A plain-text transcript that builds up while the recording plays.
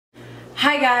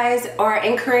Hi guys, or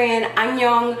in Korean,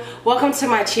 annyeong. Welcome to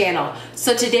my channel.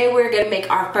 So today we're going to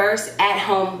make our first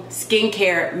at-home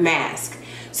skincare mask.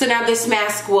 So now this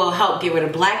mask will help get rid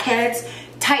of blackheads,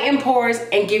 tighten pores,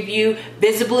 and give you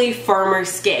visibly firmer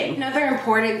skin. Another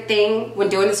important thing when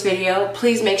doing this video,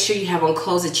 please make sure you have on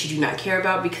clothes that you do not care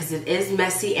about because it is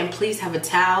messy, and please have a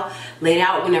towel laid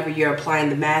out whenever you're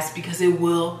applying the mask because it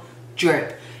will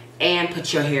drip and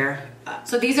put your hair up.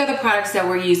 So these are the products that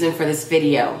we're using for this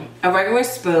video. A regular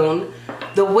spoon.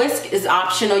 The whisk is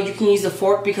optional. You can use a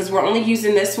fork because we're only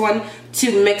using this one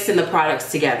to mix in the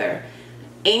products together.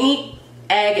 Any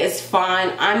egg is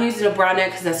fine. I'm using a brown egg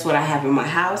because that's what I have in my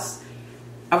house.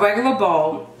 A regular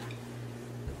bowl.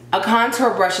 A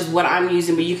contour brush is what I'm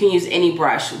using, but you can use any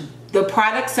brush. The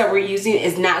products that we're using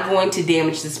is not going to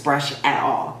damage this brush at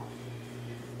all.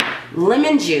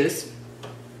 Lemon juice.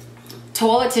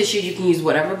 Toilet tissue, you can use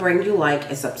whatever brand you like,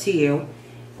 it's up to you.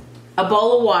 A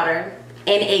bowl of water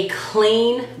and a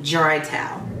clean dry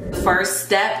towel. First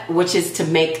step, which is to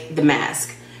make the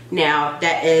mask. Now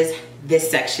that is this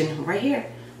section right here.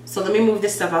 So let me move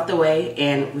this stuff out the way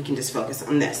and we can just focus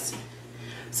on this.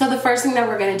 So the first thing that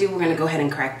we're gonna do, we're gonna go ahead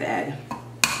and crack the egg.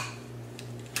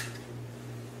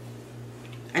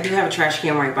 I do have a trash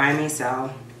can right by me,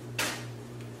 so.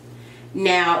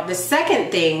 Now the second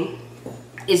thing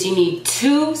is you need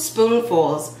 2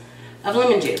 spoonfuls of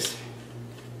lemon juice.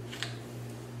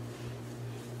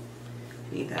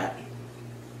 I need that.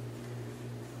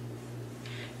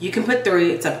 You can put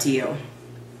 3, it's up to you.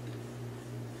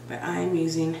 But I'm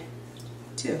using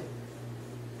 2.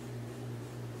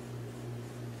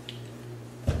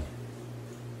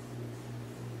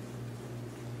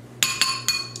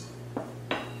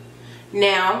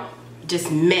 Now,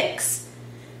 just mix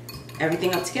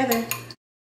everything up together.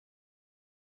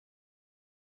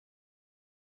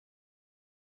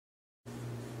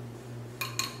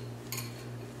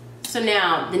 So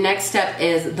now the next step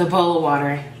is the bowl of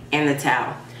water and the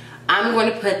towel. I'm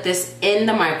going to put this in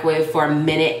the microwave for 1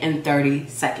 minute and 30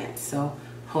 seconds. So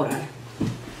hold on.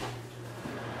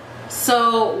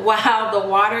 So while the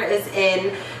water is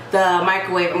in the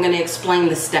microwave, I'm going to explain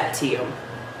the step to you.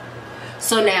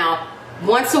 So now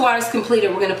once the water is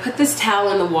completed, we're going to put this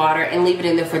towel in the water and leave it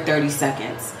in there for 30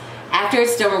 seconds. After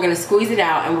it's done, we're going to squeeze it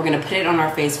out and we're going to put it on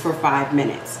our face for 5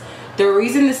 minutes. The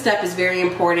reason this step is very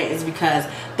important is because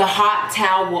the hot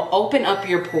towel will open up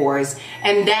your pores,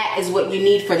 and that is what you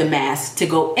need for the mask to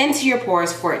go into your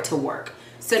pores for it to work.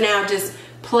 So now just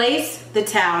place the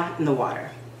towel in the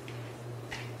water.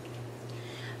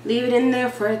 Leave it in there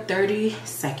for 30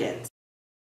 seconds.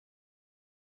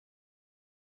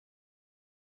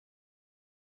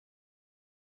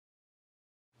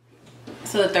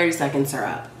 So the 30 seconds are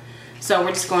up. So we're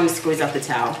just going to squeeze out the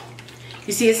towel.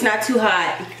 You see, it's not too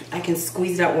hot. I can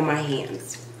squeeze it out with my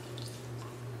hands.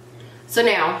 So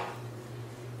now,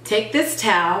 take this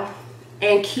towel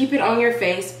and keep it on your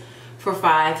face for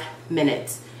 5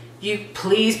 minutes. You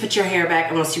please put your hair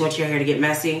back unless you want your hair to get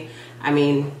messy. I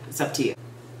mean, it's up to you.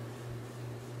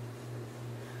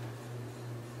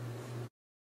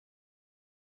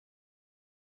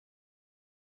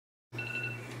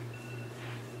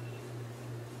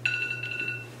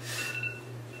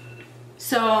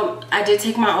 So I did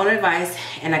take my own advice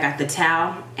and I got the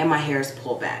towel and my hair is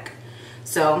pulled back.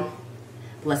 So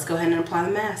let's go ahead and apply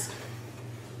the mask.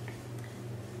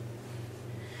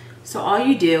 So all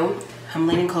you do, I'm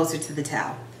leaning closer to the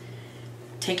towel.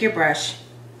 Take your brush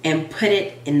and put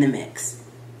it in the mix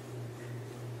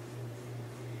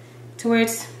to where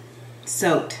it's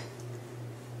soaked.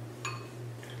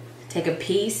 Take a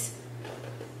piece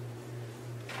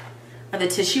of the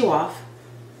tissue off.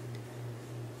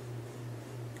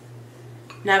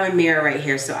 Now I have a mirror right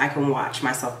here so I can watch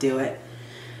myself do it.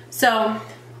 So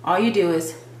all you do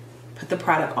is put the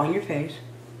product on your face.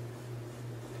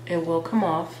 It will come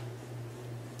off.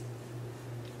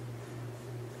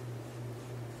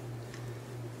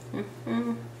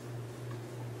 And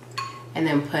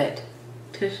then put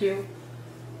tissue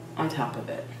on top of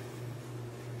it.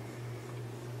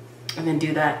 And then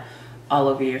do that all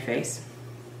over your face.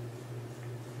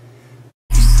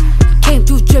 Came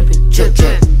through dripping, drip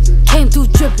drip. Came through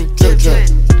dripping, drip drip.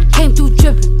 Came through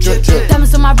dripping, drip drip.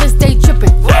 Diamonds on my wrist, they dripping.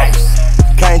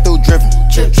 Came through dripping,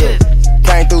 drip drip.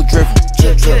 Came through dripping,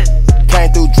 drip drip.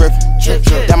 Came through dripping, drip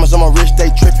drip. Diamonds on my wrist, they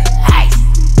dripping.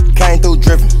 Came through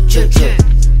dripping, drip drip.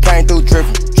 Came through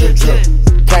dripping, drip drip.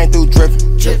 Came through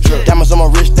dripping, drip drip. Diamonds on my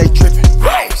wrist, they dripping.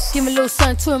 Give me a little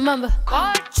something to remember.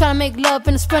 Tryna make love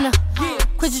in a sprinter.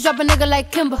 Quit you drop a nigga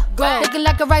like Kimber. Looking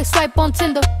like a right swipe on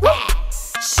Tinder.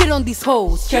 Shit on these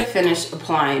hoes. To finish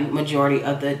applying majority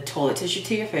of the toilet tissue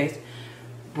to your face,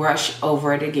 brush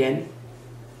over it again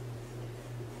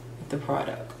the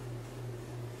product.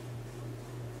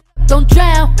 Don't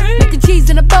drown, making cheese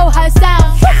in a bowl, how it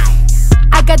sound.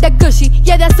 I got that gushy,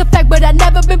 yeah that's a fact, but I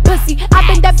never been pussy. I've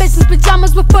been that bitch since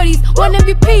pajamas with footies. One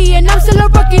MVP and I'm still a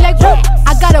rookie like whoop.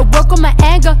 I gotta work on my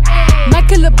anger, might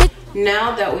kill a bitch.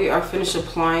 Now that we are finished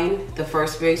applying the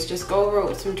first base, just go over it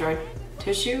with some dry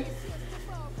tissue.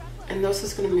 And this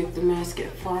is gonna make the mask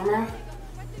get firmer.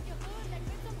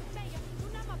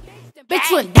 Bitch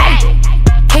went down,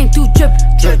 came through drippin',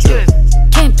 Drip, drip,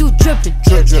 came through drippin',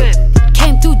 drip, drip,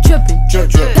 came through drippin', drip,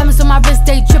 drip. diamonds on my wrist,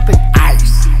 they drippin'.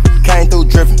 Ice. Came through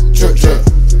drippin', drip, drip.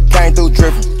 Came through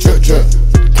drippin', drip, drip.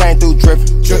 Came through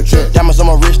drippin', drip, drip. Diamonds on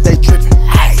my wrist, they trippin'.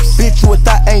 Ice. Bitch, you a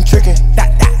thought ain't trickin'.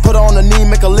 Put her on the knee,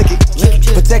 make her lick it.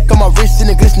 Protect on my wrist and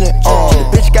it glistening. The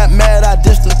bitch got mad, I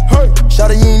dissed her.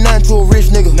 Shawty, you ain't nothing to a rich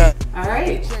nigga.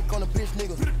 Alright.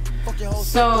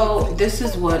 So this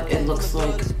is what it looks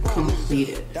like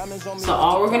completed. So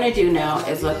all we're gonna do now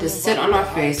is let this sit on our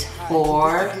face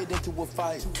for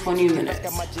 20 minutes.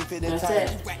 That's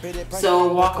it.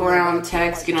 So walk around,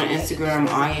 text, get on Instagram,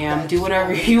 IM, do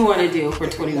whatever you want to do for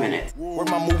 20 minutes. Where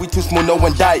my movie too smooth, no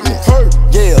indictment.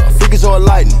 Yeah, figures all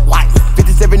lightning.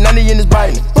 57, 90 in his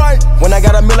biting. When I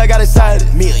got a meal, I got excited.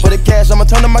 For the cash, I'ma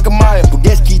turn to Michael Myers.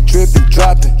 Baguettes keep dripping,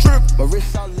 dropping.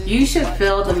 You should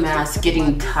feel the mask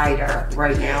getting tighter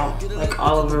right now, like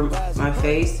all over my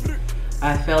face.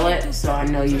 I feel it, so I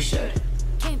know you should.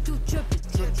 Came through drippin',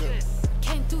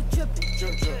 came through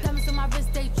drippin', diamonds on my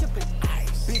wrist, they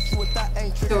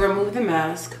drippin'. To remove the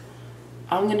mask,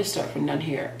 I'm gonna start from down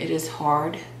here. It is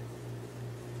hard,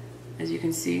 as you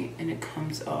can see, and it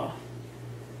comes off.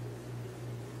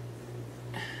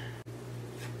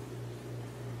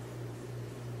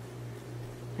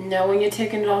 Now when you're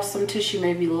taking it off, some tissue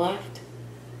may be left,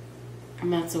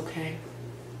 and that's okay.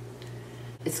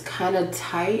 It's kind of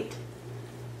tight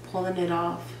pulling it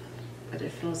off, but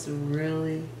it feels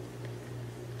really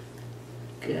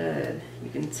good. You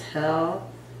can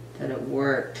tell that it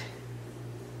worked.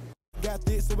 Got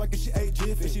this, so I guess she ate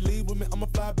jiffy. She leave with me, I'ma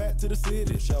fly back to the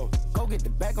city. Show. Go get the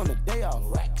bag on the day off.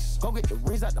 Racks. Go get the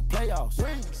rings out the playoffs.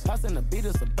 Rings. Tossing the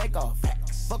beaters a bake off.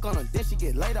 Facts. Fuck on her, then she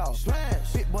get laid off.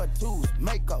 Smash. Big boy twos,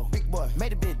 Mako. Big boy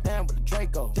made a bit down with the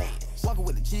Draco. Dance. Walking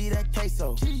with the G, that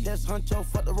queso. That's Huncho,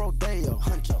 fuck the Rodeo.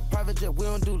 Huncho. Private jet, we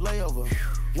don't do layover.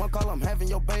 One call, I'm having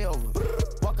your bay over.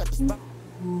 Walk out the spot.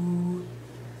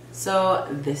 So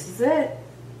this is it.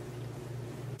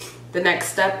 The next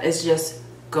step is just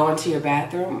go into your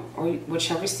bathroom or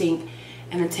whichever sink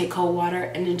and then take cold water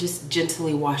and then just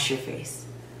gently wash your face.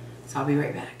 So I'll be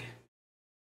right back.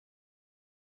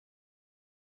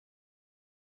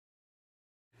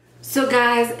 So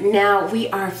guys, now we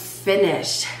are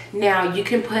finished. Now you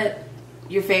can put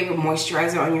your favorite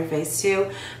moisturizer on your face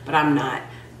too, but I'm not.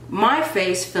 My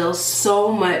face feels so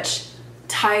much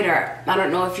tighter. I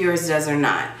don't know if yours does or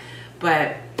not,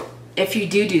 but if you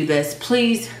do this,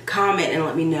 please comment and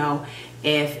let me know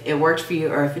if it worked for you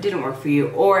or if it didn't work for you,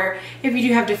 or if you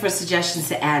do have different suggestions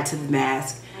to add to the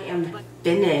mask. I am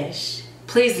finished.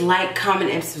 Please like, comment,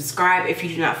 and subscribe if you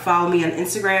do not follow me on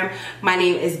Instagram. My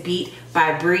name is Beat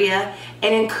by Bria,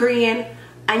 and in Korean,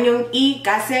 안녕히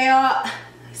가세요.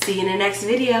 See you in the next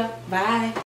video. Bye.